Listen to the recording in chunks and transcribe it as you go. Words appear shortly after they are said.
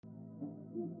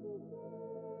No,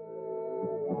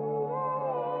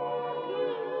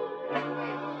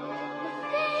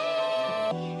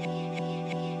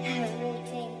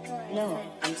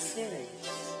 I'm serious.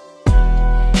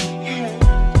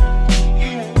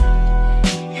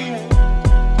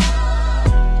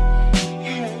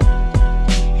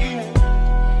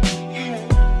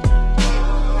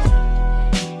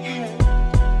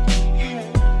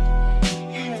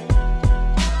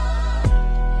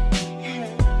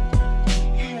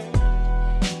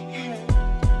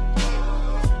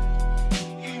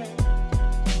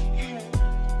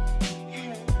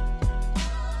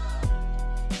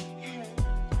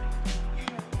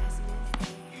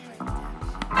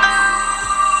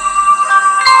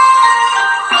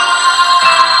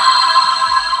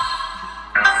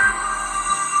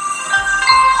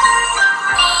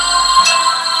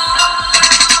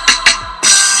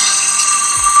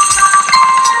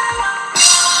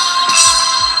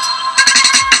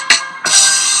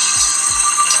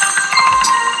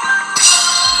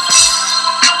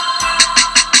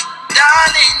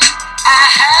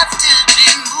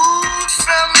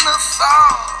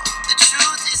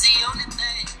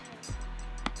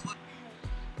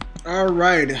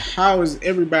 Alright, how is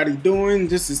everybody doing?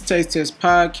 This is Taste Test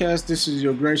Podcast. This is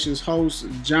your gracious host,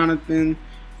 Jonathan,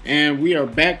 and we are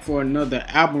back for another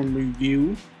album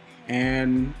review.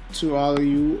 And to all of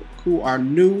you who are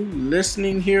new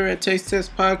listening here at Taste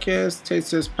Test Podcast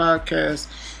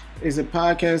is a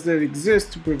podcast that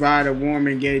exists to provide a warm,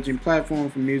 engaging platform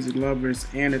for music lovers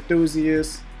and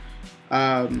enthusiasts.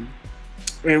 And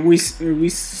we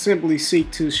simply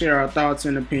seek to share our thoughts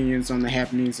and opinions on the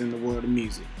happenings in the world of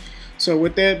music. So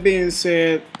with that being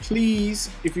said,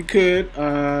 please, if you could,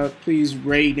 please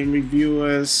rate and review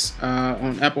us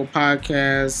on Apple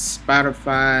Podcasts,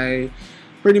 Spotify,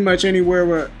 pretty much anywhere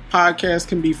where podcasts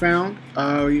can be found.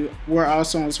 We're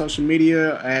also on social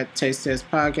media at Taste Test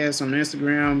Podcast on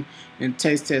Instagram and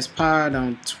Taste Test Pod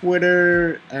on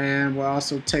Twitter, and we're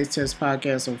also Taste Test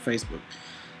Podcast on Facebook.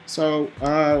 So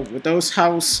with those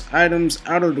house items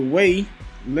out of the way,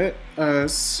 let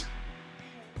us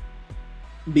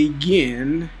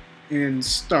begin and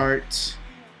start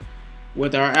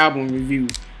with our album review.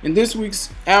 And this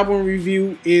week's album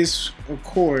review is, of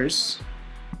course,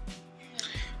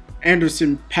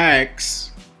 Anderson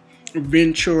 .Paak's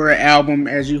Ventura album.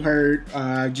 As you heard,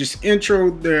 just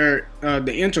intro the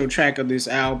intro track of this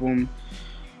album.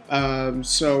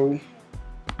 So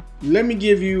let me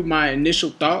give you my initial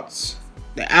thoughts.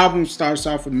 The album starts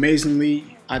off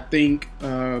amazingly. I think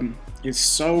it's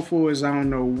soulful as I don't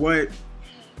know what.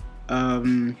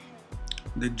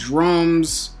 The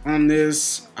drums on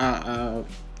this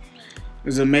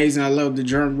is amazing. I love the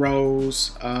drum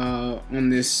rolls on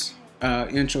this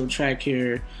intro track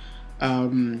here.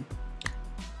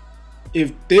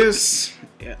 If this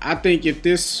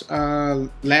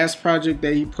last project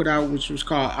that he put out, which was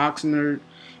called Oxnard,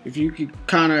 if you could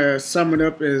kind of sum it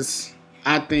up as,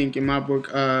 I think in my book,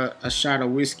 a shot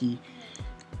of whiskey,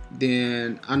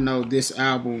 then I know this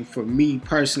album, for me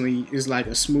personally, is like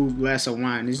a smooth glass of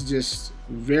wine. It's just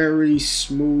very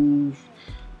smooth,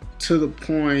 to the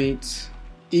point,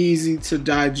 easy to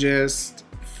digest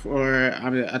for,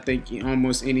 I think,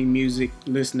 almost any music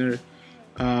listener.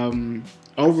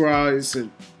 Overall, it's a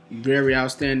very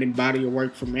outstanding body of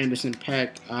work from Anderson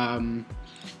 .Paak.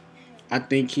 I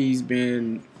think he's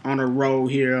been on a roll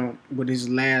here with his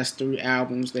last 3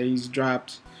 albums that he's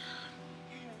dropped.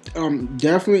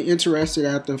 Definitely interested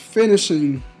after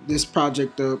finishing this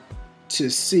project up to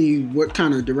see what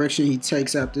kind of direction he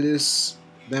takes after this.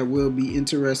 That will be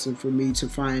interesting for me to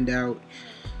find out.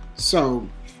 So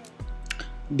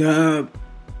the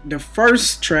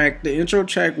first track, the intro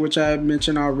track, which I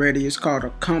mentioned already, is called "A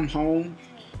Come Home."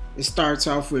 It starts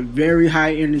off with very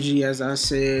high energy, as I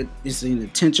said. It's an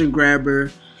attention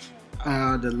grabber.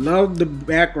 I love the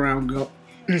background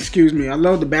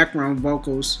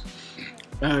vocals.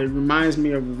 It reminds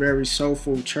me of a very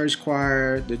soulful church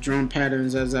choir. The drum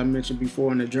patterns, as I mentioned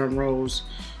before, and the drum rolls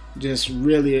just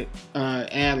really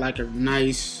add like a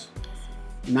nice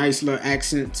little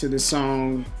accent to the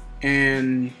song.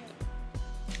 And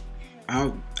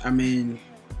I mean,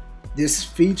 this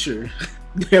feature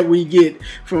that we get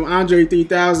from Andre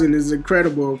 3000 is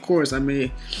incredible. Of course, I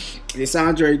mean, it's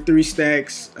Andre 3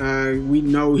 Stacks. We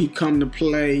know he come to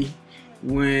play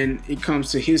when it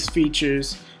comes to his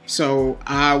features. So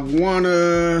I want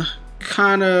to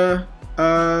kind of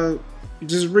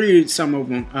just read some of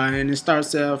them. And it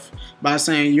starts off by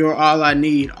saying, "You're all I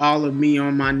need, all of me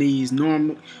on my knees.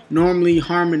 Normally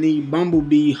harmony,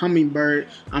 bumblebee, hummingbird.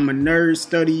 I'm a nerd,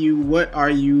 study you, what are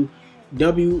you?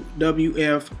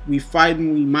 WWF, we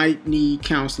fighting, we might need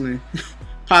counseling."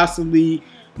 possibly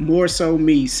more so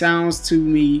me. Sounds to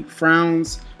me,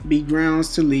 frowns be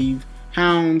grounds to leave.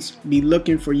 Hounds be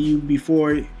looking for you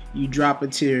before you drop a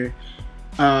tear.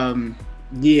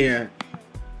 Yeah,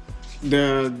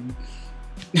 the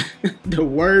the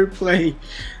wordplay,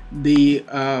 the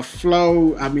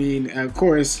flow. I mean, of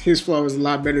course, his flow is a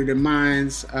lot better than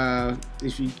mine's.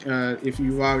 If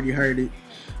you've already heard it,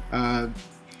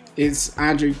 it's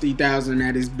Andre 3000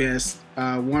 at his best.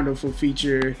 Wonderful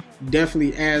feature.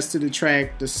 Definitely adds to the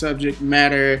track. The subject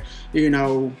matter, you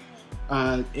know.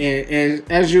 And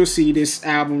as you'll see, this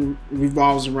album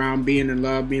revolves around being in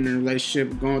love, being in a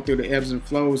relationship, going through the ebbs and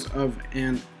flows of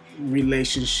an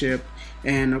relationship.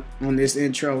 And on this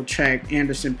intro track,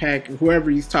 Anderson .Paak, whoever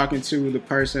he's talking to, the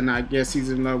person I guess he's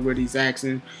in love with, he's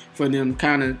asking for them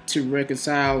kind of to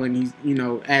reconcile, and he's, you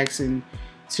know, asking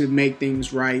to make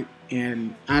things right.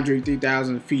 And Andre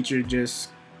 3000 feature just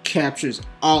captures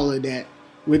all of that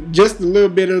with just a little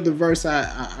bit of the verse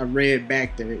I read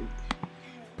back there.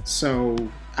 So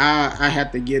I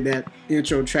have to give that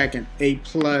intro track an A+.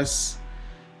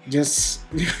 Just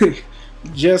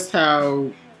just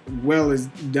how well it's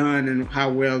done and how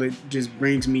well it just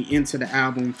brings me into the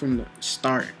album from the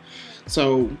start.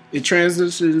 So it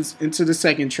transitions into the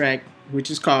second track,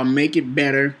 which is called Make It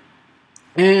Better.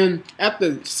 And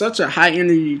after such a high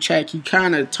energy track, he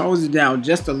kind of tones it down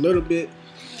just a little bit,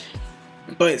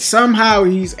 but somehow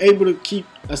he's able to keep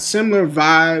a similar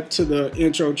vibe to the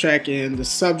intro track, and the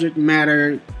subject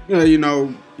matter, you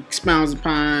know, expounds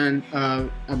upon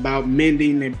about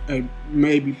mending a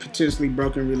maybe potentially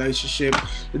broken relationship.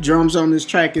 The drums on this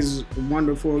track is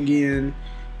wonderful again,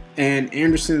 and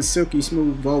Anderson's silky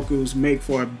smooth vocals make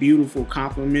for a beautiful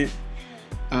compliment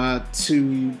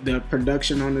to the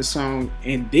production on this song.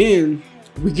 And then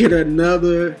we get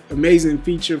another amazing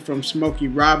feature from Smokey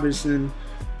Robinson.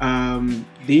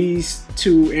 These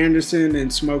two, Anderson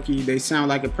and Smokey, they sound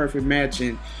like a perfect match,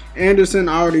 and Anderson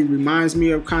already reminds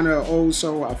me of kind of old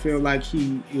soul. I feel like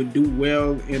he would do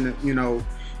well in, you know,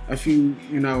 a few,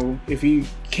 you know, if he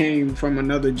came from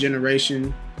another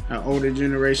generation, an older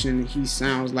generation, he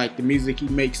sounds like the music he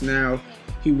makes now,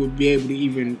 he would be able to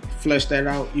even flesh that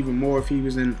out even more if he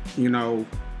was in, you know,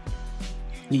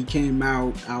 he came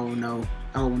out, I don't know,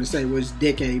 I don't want to say which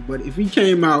decade, but if he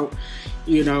came out,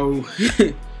 you know,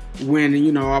 when,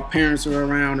 you know, our parents were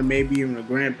around, or maybe even our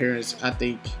grandparents, I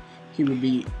think he would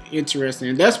be interesting.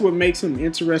 And that's what makes him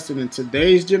interesting in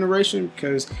today's generation,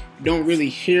 because you don't really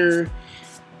hear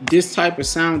this type of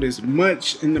sound as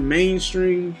much in the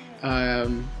mainstream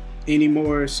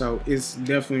anymore. So it's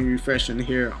definitely refreshing to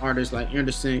hear artists like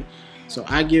Anderson. So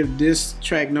I give this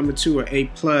track number 2 an A+,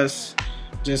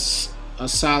 just a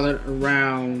solid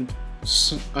around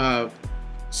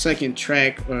second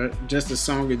track, or just a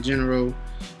song in general.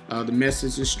 The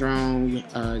message is strong.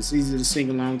 It's easy to sing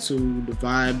along to. The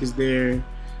vibe is there.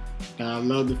 I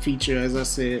love the feature, as I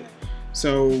said.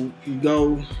 So we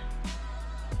go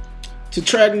to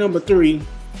track number 3,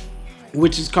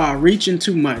 which is called Reaching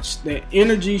Too Much. The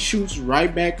energy shoots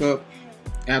right back up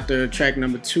after track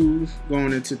number 2,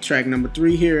 going into track number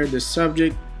 3 here. The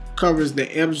subject covers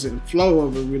the ebbs and flow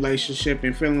of a relationship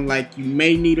and feeling like you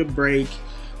may need a break.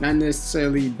 Not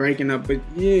necessarily breaking up, but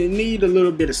you need a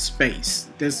little bit of space.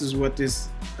 This is what this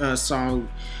song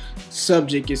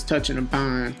subject is touching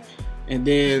upon. And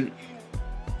then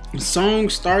the song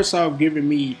starts off giving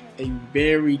me a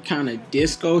very kind of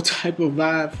disco type of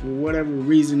vibe for whatever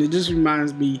reason. It just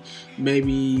reminds me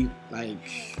maybe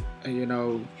like, you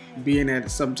know, being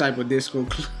at some type of disco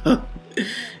club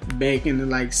back in the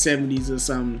like 70s or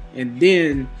something. And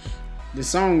then the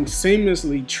song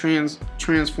seamlessly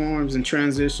transforms and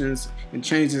transitions and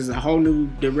changes a whole new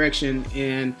direction,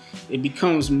 and it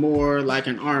becomes more like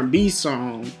an R&B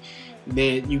song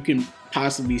that you can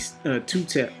possibly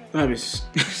two-step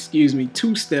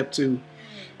to.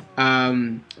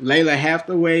 Layla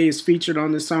Hathaway is featured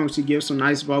on this song. She gives some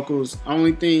nice vocals.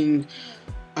 Only thing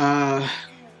I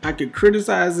could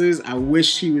criticize is I wish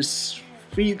she was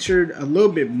featured a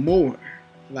little bit more.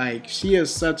 Like, she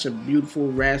has such a beautiful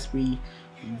raspy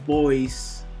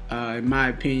voice. In my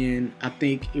opinion, I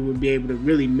think it would be able to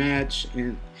really match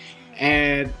and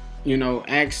add, you know,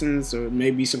 accents or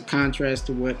maybe some contrast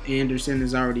to what Anderson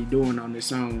is already doing on this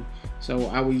song. So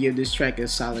I would give this track a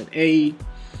solid A.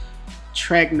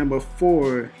 Track number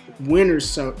 4, Winner's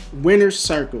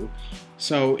Circle.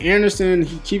 So Anderson,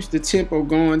 he keeps the tempo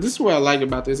going. This is what I like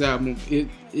about this album.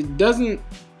 It doesn't,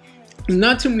 there's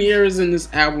not too many areas in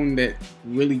this album that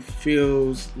really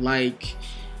feels like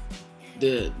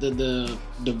the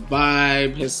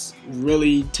vibe has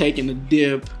really taken a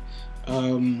dip.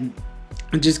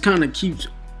 It just kind of keeps,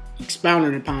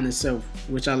 expounding upon itself,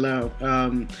 which I love.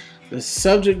 The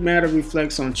subject matter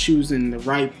reflects on choosing the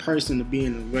right person to be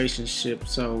in a relationship.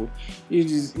 So you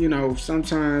just,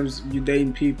 sometimes you're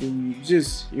dating people, you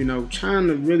just, trying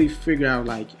to really figure out,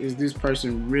 like, is this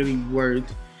person really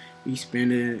worth me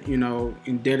spending,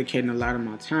 and dedicating a lot of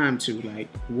my time to? Like,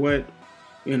 what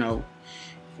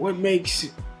makes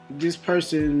this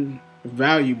person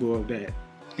valuable of that?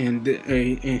 And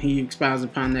he expounds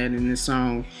upon that in this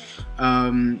song.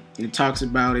 It talks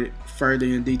about it further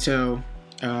in detail.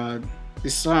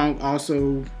 This song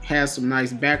also has some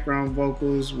nice background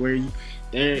vocals where you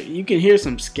can hear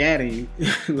some scatting.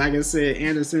 Like I said,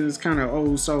 Anderson is kind of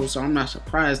old soul, so I'm not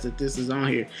surprised that this is on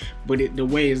here. But the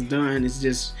way it's done is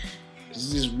just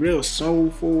real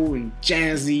soulful and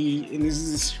jazzy, and this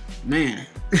is, man.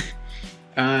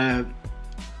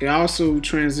 It also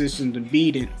transitions to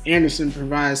beat, and Anderson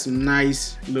provides some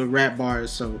nice little rap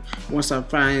bars. So once I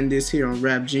find this here on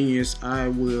Rap Genius, I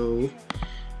will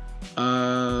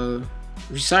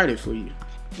recite it for you.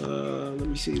 Let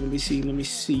me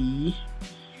see.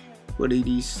 What did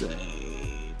he say?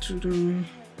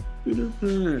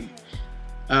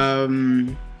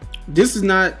 This is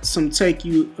not some take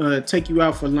you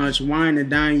out for lunch, wine and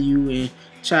dine you, and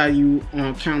chow you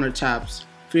on countertops.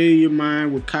 Fill your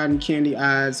mind with cotton candy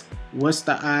eyes. What's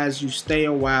the eyes? You stay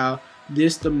a while.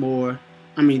 This more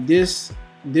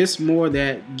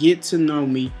that get to know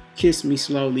me. Kiss me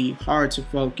slowly. Hard to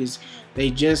focus.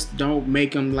 They just don't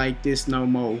make them like this no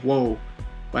more. Whoa.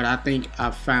 But I think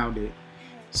I found it.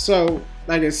 So,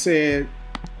 like I said,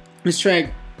 this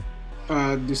track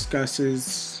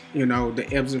discusses, the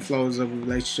ebbs and flows of a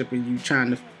relationship, and you trying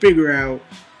to figure out,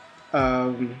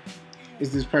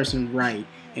 is this person right?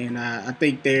 And I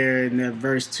think there in that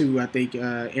verse 2, I think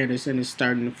Anderson is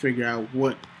starting to figure out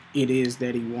what it is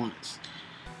that he wants.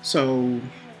 So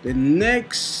the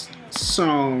next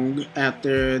song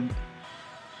after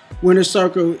Winter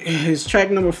Circle is track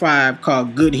number 5,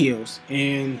 called Good Hills.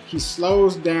 And he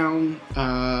slows down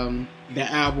the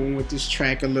album with this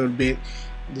track a little bit.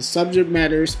 The subject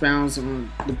matter expounds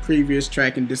on the previous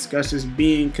track and discusses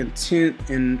being content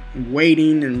and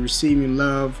waiting and receiving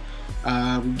love.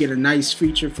 We get a nice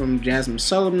feature from Jasmine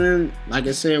Sullivan. Like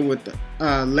I said, with the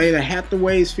Layla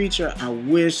Hathaway's feature, I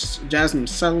wish Jasmine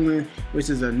Sullivan, which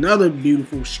is another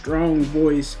beautiful, strong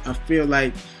voice, I feel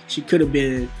like she could have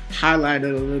been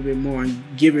highlighted a little bit more and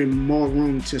given more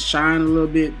room to shine a little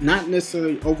bit. Not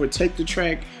necessarily overtake the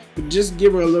track, but just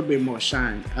give her a little bit more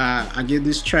shine. I give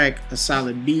this track a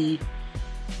solid B.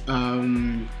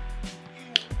 And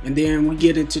then we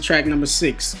get into track number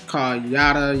 6, called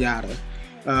Yada Yada.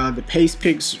 The pace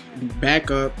picks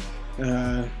back up.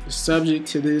 The subject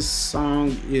to this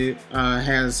song, it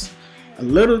has a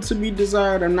little to be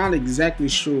desired. I'm not exactly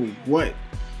sure what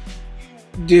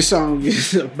this song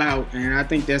is about, and I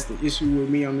think that's the issue with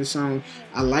me on this song.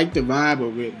 I like the vibe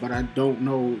of it, but I don't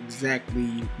know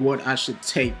exactly what I should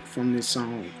take from this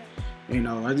song.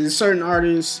 There's certain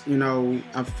artists,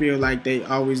 I feel like they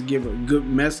always give a good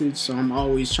message, so I'm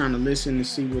always trying to listen to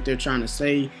see what they're trying to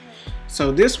say.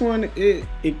 So this one,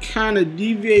 it kind of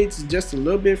deviates just a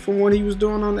little bit from what he was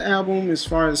doing on the album as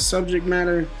far as subject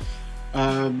matter.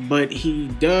 But he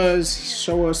does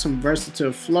show us some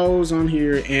versatile flows on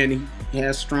here, and he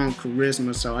has strong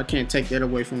charisma, so I can't take that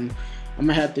away from him. I'm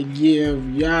gonna have to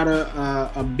give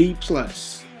Yada a B+. I'm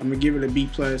gonna give it a B+.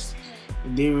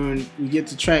 And then we get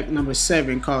to track number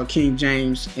 7, called King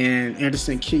James, and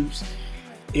Anderson keeps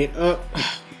it up,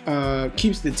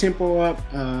 keeps the tempo up.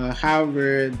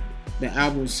 However, the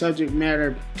album's subject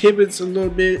matter pivots a little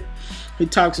bit. He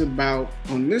talks about,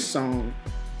 on this song,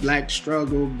 black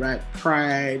struggle, black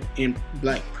pride, and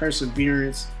black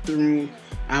perseverance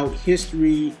throughout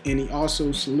history. And he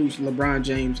also salutes LeBron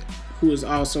James, who is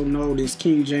also known as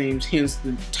King James, hence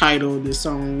the title of this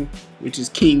song, which is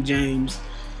King James.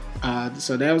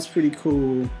 So that was pretty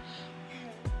cool.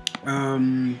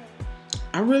 I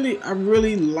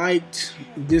really liked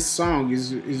this song. It's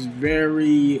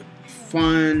very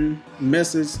fun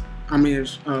message.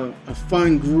 It's a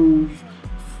fun groove,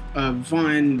 a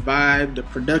fun vibe. The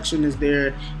production is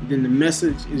there. And then the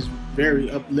message is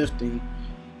very uplifting.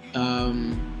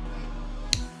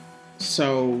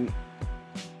 So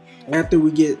after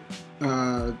we get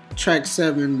track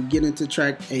 7, we get into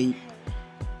track 8,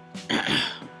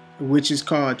 which is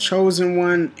called Chosen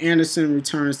One. Anderson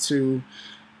returns to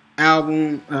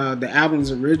the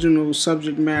album's original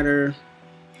subject matter.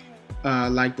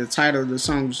 Like the title of the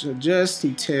song suggests,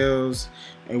 he tells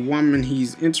a woman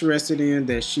he's interested in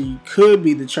that she could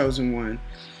be the chosen one.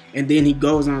 And then he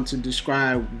goes on to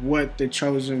describe what the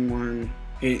chosen one,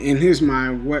 in his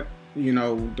mind, what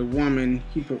the woman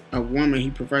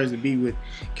he prefers to be with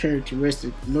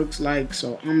characteristic looks like.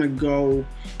 So I'm gonna go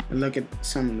and look at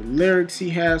some of the lyrics he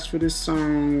has for this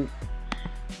song.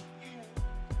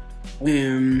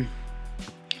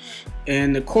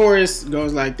 And the chorus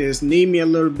goes like this: need me a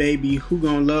little baby who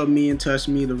gon' love me and touch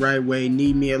me the right way.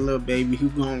 Need me a little baby who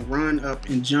gon' run up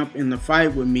and jump in the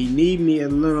fight with me. Need me a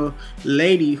little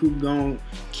lady who gon'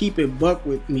 keep it buck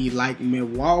with me like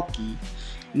Milwaukee.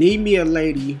 Need me a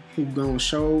lady who gon'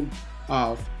 show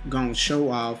off,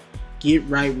 get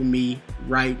right with me,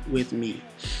 right with me.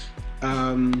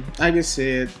 Like I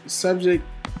said, subject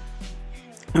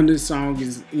on this song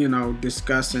is,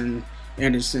 discussing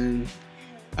Anderson,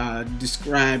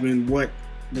 describing what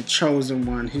the chosen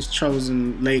one, his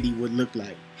chosen lady, would look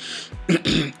like.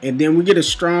 And then we get a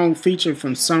strong feature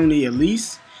from Sony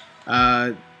Elise.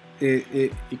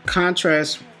 It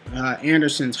contrasts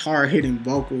Anderson's hard-hitting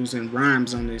vocals and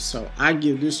rhymes on this, so I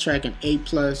give this track an A+.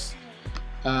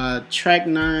 Track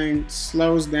 9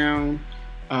 slows down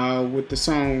with the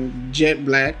song Jet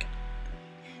Black.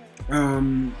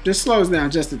 This slows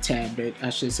down just a tad bit, I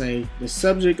should say. The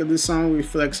subject of this song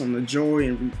reflects on the joy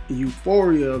and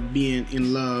euphoria of being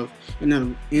in love,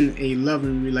 in a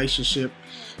loving relationship.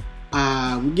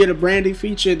 We get a Brandy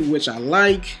feature, which I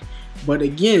like, but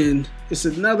again, it's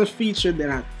another feature that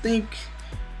I think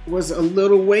was a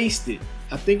little wasted.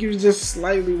 I think it was just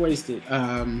slightly wasted.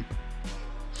 I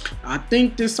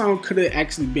think this song could have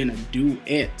actually been a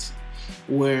duet,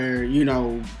 where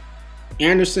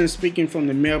Anderson speaking from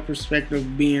the male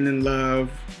perspective, being in love,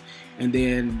 and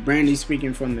then Brandy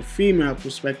speaking from the female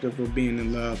perspective of being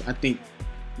in love. I think,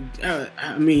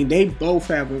 they both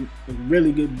have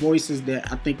really good voices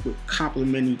that I think would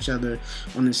complement each other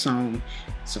on the song.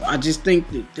 So I just think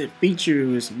that the feature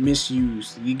was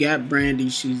misused. You got Brandy;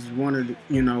 she's one of the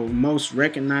most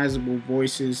recognizable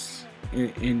voices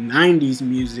in 90s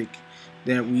music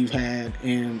that we've had,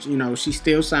 and she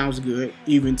still sounds good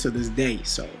even to this day.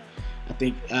 So I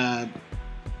think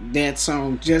that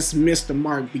song just missed the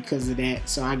mark because of that.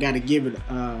 So I gotta give it.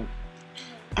 I'm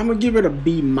gonna give it a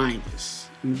B-.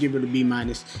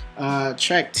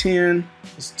 Track 10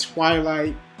 is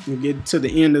Twilight. We get to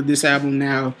the end of this album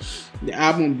now. The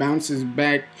album bounces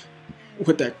back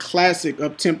with a classic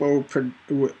up-tempo production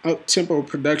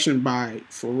by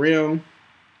Pharrell.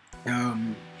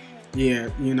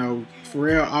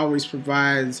 Pharrell always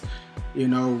provides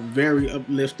very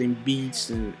uplifting beats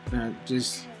and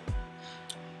just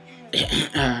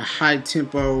high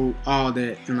tempo, all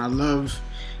that, and I love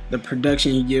the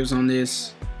production he gives on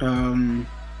this.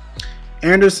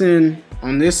 Anderson,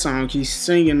 on this song, he's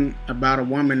singing about a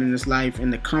woman in his life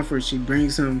and the comfort she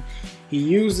brings him. He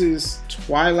uses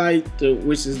Twilight,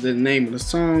 which is the name of the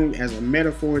song, as a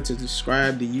metaphor to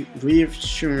describe the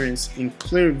reassurance and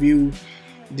clear view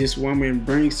this woman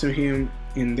brings to him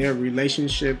in their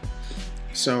relationship.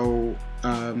 So,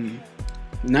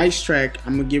 nice track.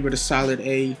 I'm gonna give it a solid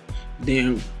A.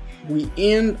 Then we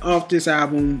end off this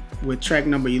album with track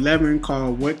number 11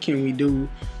 called What Can We Do.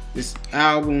 This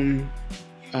album's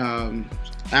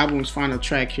final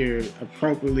track here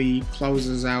appropriately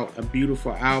closes out a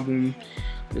beautiful album.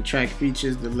 The track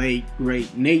features the late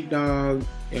great Nate Dogg.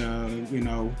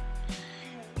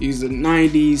 He's a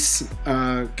 90s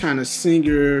kind of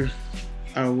singer,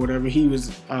 whatever. He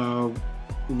was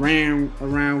ran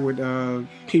around with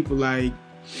people like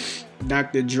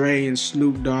Dr. Dre and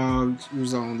Snoop Dogg. He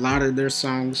was on a lot of their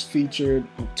songs, featured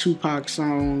on Tupac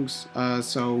songs.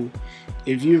 So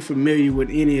if you're familiar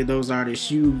with any of those artists,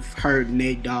 you've heard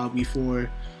Nate Dogg before.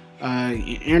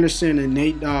 Anderson and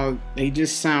Nate Dogg, they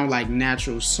just sound like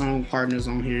natural song partners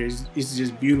on here. It's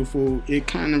just beautiful. It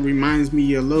kind of reminds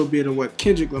me a little bit of what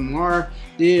Kendrick Lamar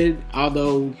did,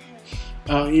 although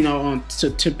on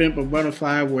To Pimp a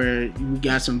Butterfly, where we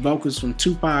got some vocals from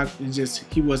Tupac. It's just,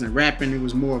 he wasn't rapping, it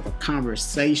was more of a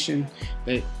conversation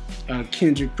that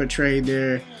Kendrick portrayed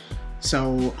there.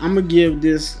 So I'm gonna give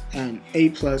this an A+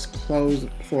 close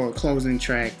for a closing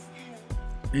track.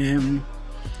 And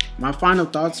my final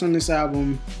thoughts on this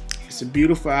album: it's a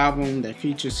beautiful album that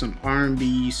features some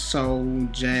R&B, soul,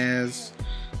 jazz,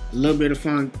 a little bit of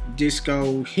funk,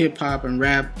 disco, hip-hop, and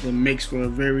rap that makes for a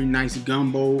very nice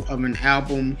gumbo of an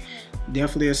album.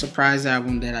 Definitely a surprise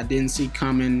album that I didn't see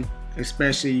coming,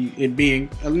 especially it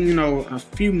being a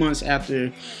few months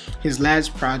after his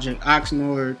last project,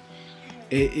 Oxnard.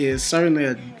 It is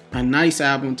certainly a nice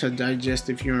album to digest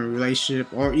if you're in a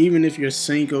relationship, or even if you're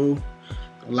single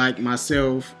like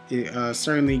myself. It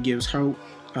certainly gives hope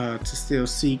to still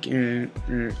seek and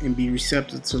be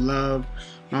receptive to love.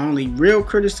 My only real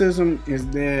criticism is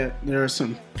that there are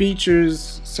some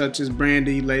features such as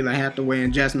Brandy, Layla Hathaway,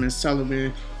 and Jasmine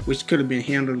Sullivan which could have been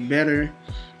handled better.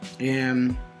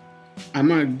 And I'm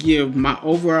gonna give my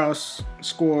overall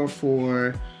score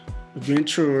for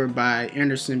Ventura by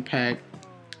Anderson .Paak.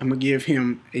 I'm gonna give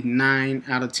him a 9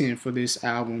 out of 10 for this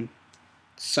album.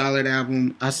 Solid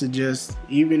album. I suggest,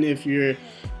 even if you're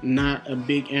not a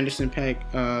big Anderson .Paak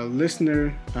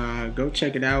listener, go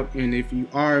check it out. And if you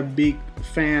are a big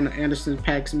fan of Anderson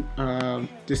 .Paak's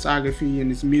discography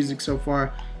and his music so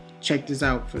far, check this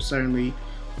out for certainly.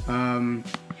 And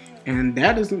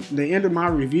that is the end of my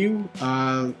review.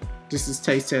 This is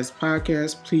Taste Test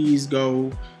Podcast. Please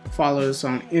go follow us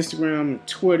on Instagram,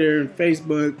 Twitter, and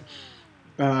Facebook.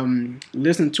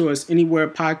 Listen to us anywhere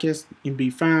podcasts can be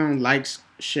found. Like,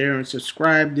 share, and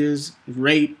subscribe this.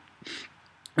 Rate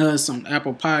us on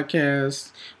Apple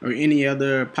Podcasts or any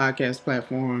other podcast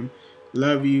platform.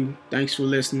 Love you. Thanks for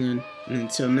listening. And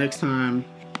until next time,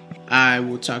 I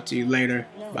will talk to you later.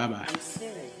 Bye-bye.